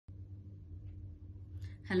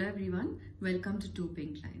Hello everyone, welcome to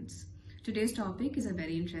llPinklines. Today's topic is a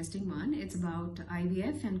very interesting one. It's about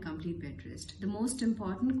IVF and complete bed rest. The most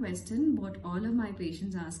important question what all of my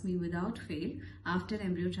patients ask me without fail after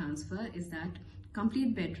embryo transfer is that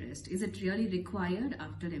complete bed rest, is it really required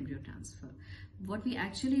after embryo transfer? What we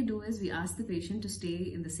actually do is we ask the patient to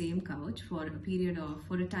stay in the same couch for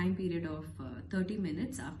a time period of 30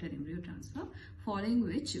 minutes after embryo transfer, following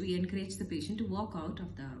which we encourage the patient to walk out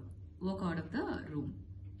of the room.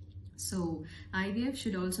 So IVF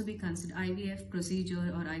should also be considered, IVF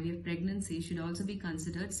procedure or IVF pregnancy should also be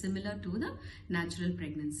considered similar to the natural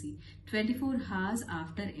pregnancy. 24 hours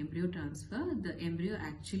after embryo transfer, the embryo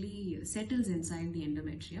actually settles inside the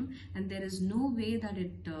endometrium and there is no way that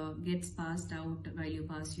it gets passed out while you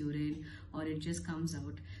pass urine or it just comes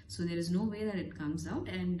out. So there is no way that it comes out,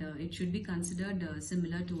 and it should be considered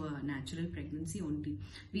similar to a natural pregnancy only.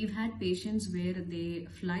 We've had patients where they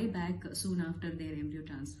fly back soon after their embryo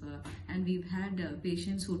transfer, and we've had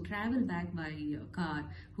patients who travel back by car,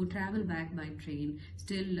 who travel back by train.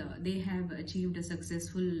 Still, they have achieved a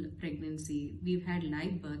successful pregnancy. We've had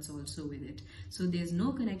live births also with it. So there's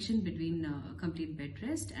no connection between complete bed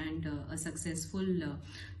rest and a successful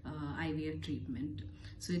IVF treatment.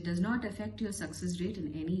 So it does not affect your success rate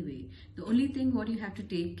in any way. The only thing what you have to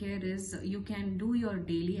take care is you can do your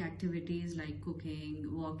daily activities like cooking,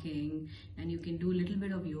 walking, and you can do a little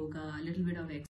bit of yoga, a little bit of exercise.